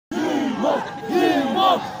Yo,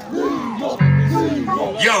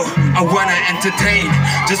 I wanna entertain,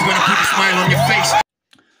 just wanna put a smile on your face.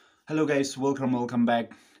 Hello guys, welcome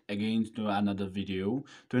back again to another video.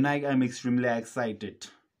 Tonight I'm extremely excited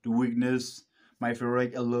to witness my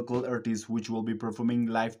favorite local artist which will be performing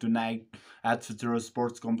live tonight at pfutsero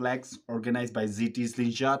Sports Complex organized by ZT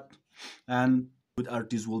Slingshot, and good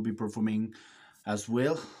artists will be performing as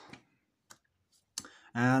well.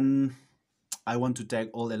 And I want to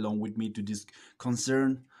tag all along with me to this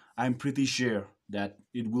concert. I'm pretty sure that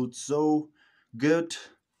it will so good.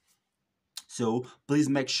 So please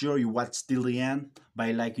make sure you watch till the end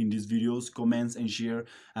by liking these videos, comments and share,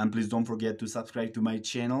 and please don't forget to subscribe to my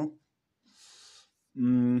channel.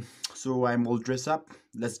 So I'm all dressed up.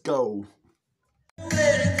 Let's go.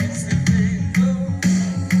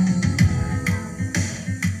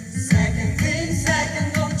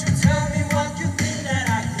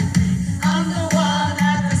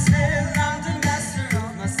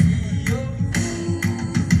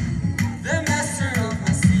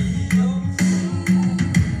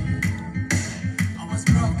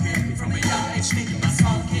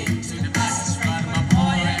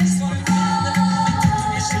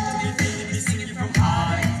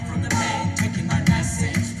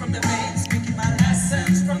 From the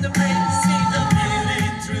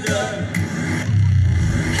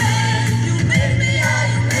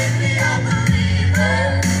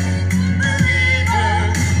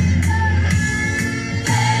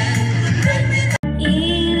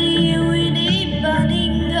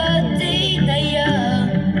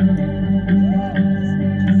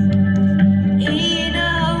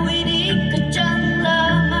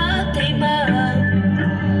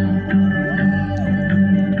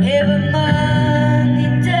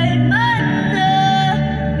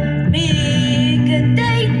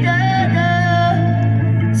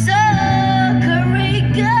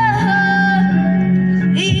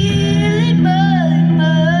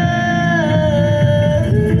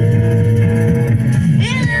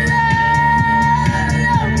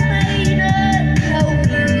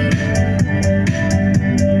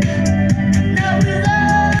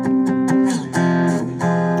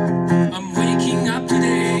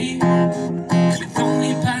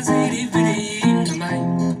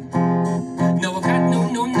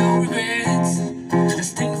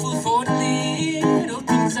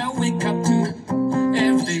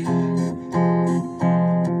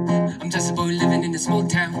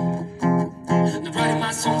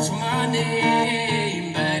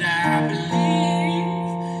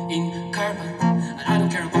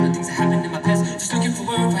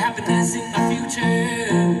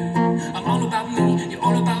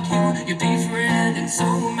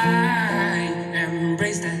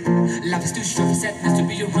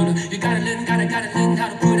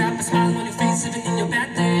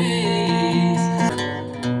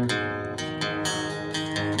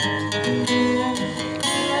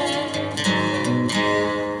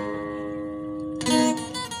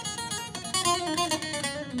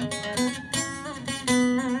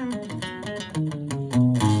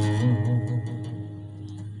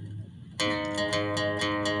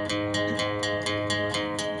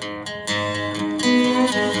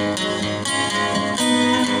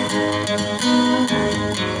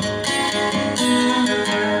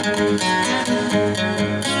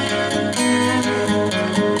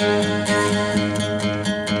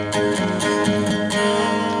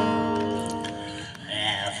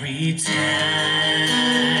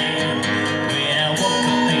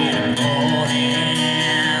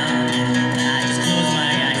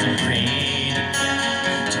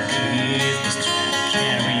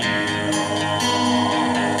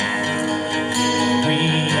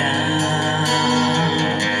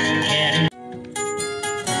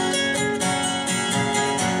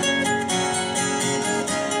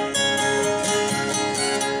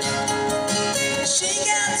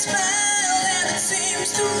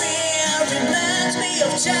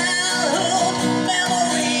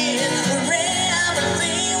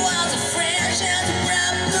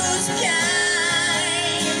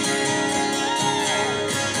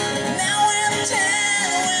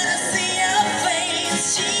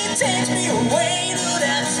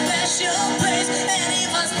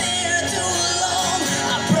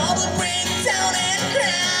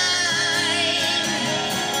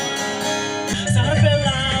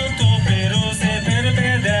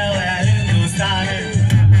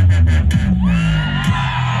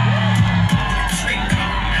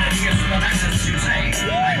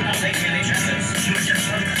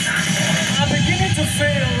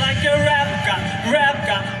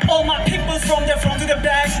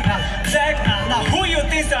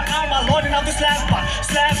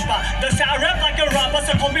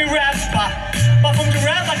call me rap spot. But from the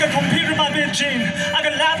rap, I can compete with my gene. I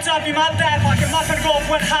got a laptop in my back pocket, my pen go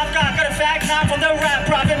when half got a fat time from the rap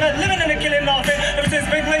profit. Man, living in a killing office. Ever since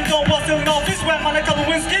Big Link don't bust in office, where man, a couple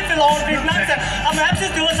whiskey, feel all big nonsense. I'm an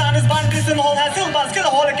absent to us on his bond, this and all has still about skill,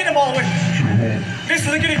 a hole, get him all away. This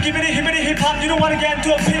lickety, gibbity, hibbity, hip hop, you don't want to get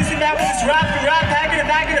into a PC man with this rap, pack in the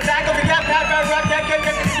back of the gap, rap,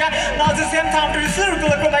 now it's the same time to this lyrical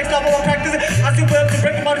acrobatics level of practice. I still put up to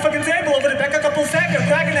break the motherfucking table over the back a couple seconds,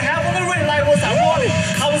 cracking the half on the ring like what's I wanted.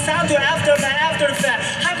 I was sound to after the fact.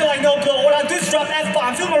 I feel like no blow, all I do is drop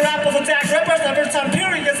F-bomb, feel my rap of attack, rappers every time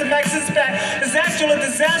period gets a max back. It's actually a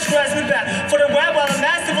disaster as me back. For the web while a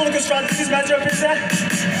masterful construct these master represent.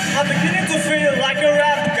 I'm beginning to feel like a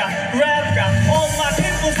rap guy. All my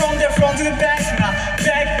people from the front to the back now.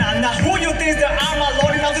 Now who you think that I'm my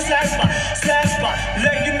lord now the slash spot.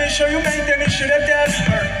 Let you make sure you maintain this shit at that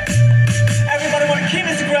hurt. Everybody wanna keep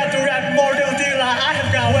me to grab the rap more than a deal I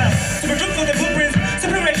have got well. Super truth for the blueprints,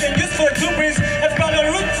 separation used for the two breeds. Everybody on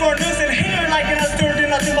the root for a news and here like an astro, did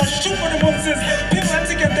nothing but shoot for the movements. People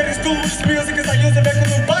MC can tell it's cool with music cause I use the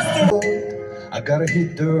record to bust the I gotta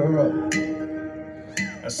hit the road.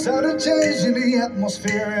 A sudden change in the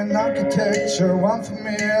atmosphere and architecture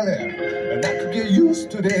unfamiliar, and I could get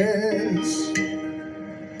used to this.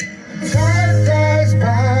 Time flies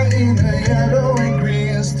by in the yellow and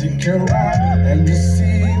green, stick around and you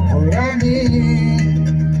see what I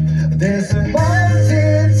mean. There's a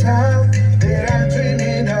mountain top that I'm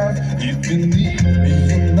dreaming of. If you need me,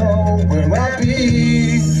 you know where I'll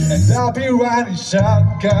be. And I'll be riding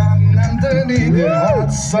shotgun underneath the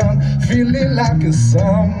hot sun, feeling like a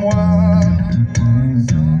someone.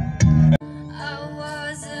 I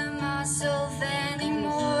wasn't myself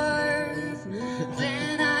anymore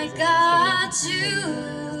when I got you.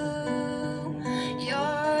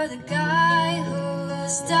 You're the guy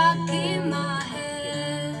who's stuck in my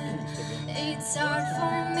head. It's hard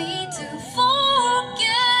for me to forget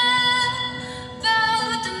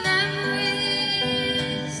about the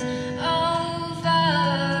memories of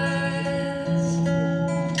us.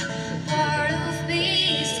 Part of me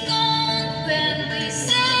is gone when we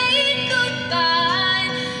say goodbye,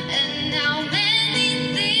 and now many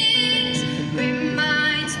things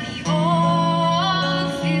reminds me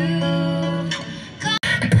of you.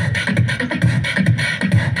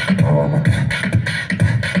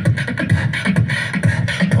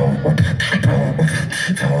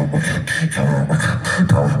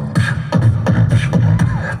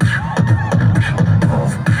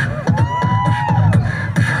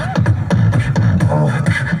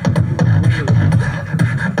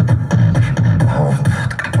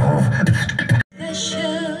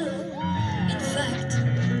 In fact,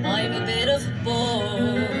 I'm a bit of a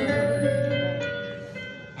bore.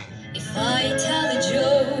 If I tell a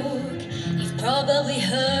joke, you've probably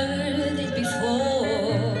heard it before.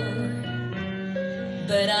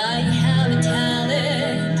 But I have a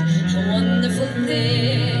talent, a wonderful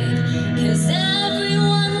thing, 'cause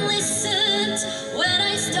everyone listens when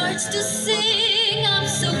I start to sing. I'm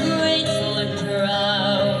so grateful and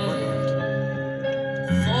proud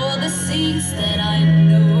for the things that I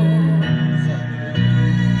know.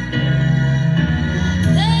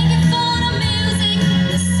 Thank you for the music,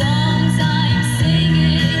 the songs I'm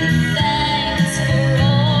singing. Thanks for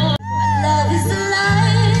all. Love is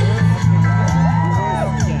alive,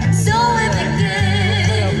 so we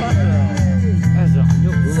begin.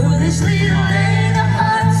 Foolishly laying our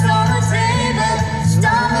hearts on the table,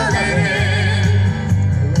 stumbling in.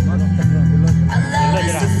 Our love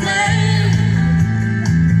is the flame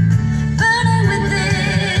burning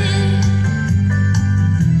within.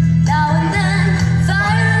 Now and then,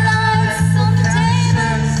 firelights on the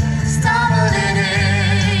tables, stumbling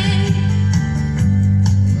in.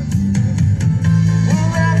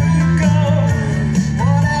 Wherever you go,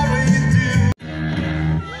 whatever you do.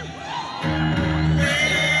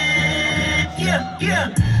 Yeah.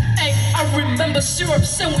 Hey, I remember syrup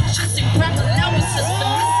sandwiches and crab allowances for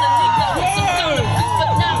listening. Some kind of fix,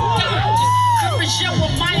 but now I'm down this. Very sure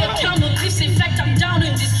with my account of this. In fact, I'm down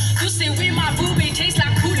in this. You say we my booby tastes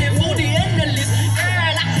like cooling for the analyst.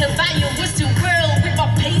 Girl, I can buy your Western world with my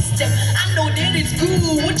paste. I know that it's good.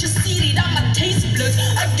 Once you see it on my taste buds,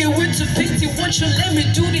 I get with too busy. Once you let me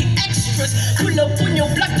do the extras, pull up on your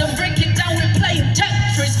block, then break it down and play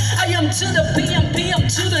Tetris. I am to the PM,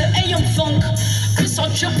 to the AM funk. Chris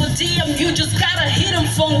on triple DM, you just gotta hit 'em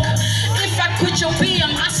funk. If I quit your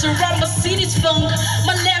BM, I surround my city's funk.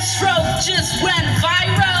 My last stroke just went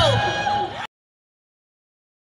viral.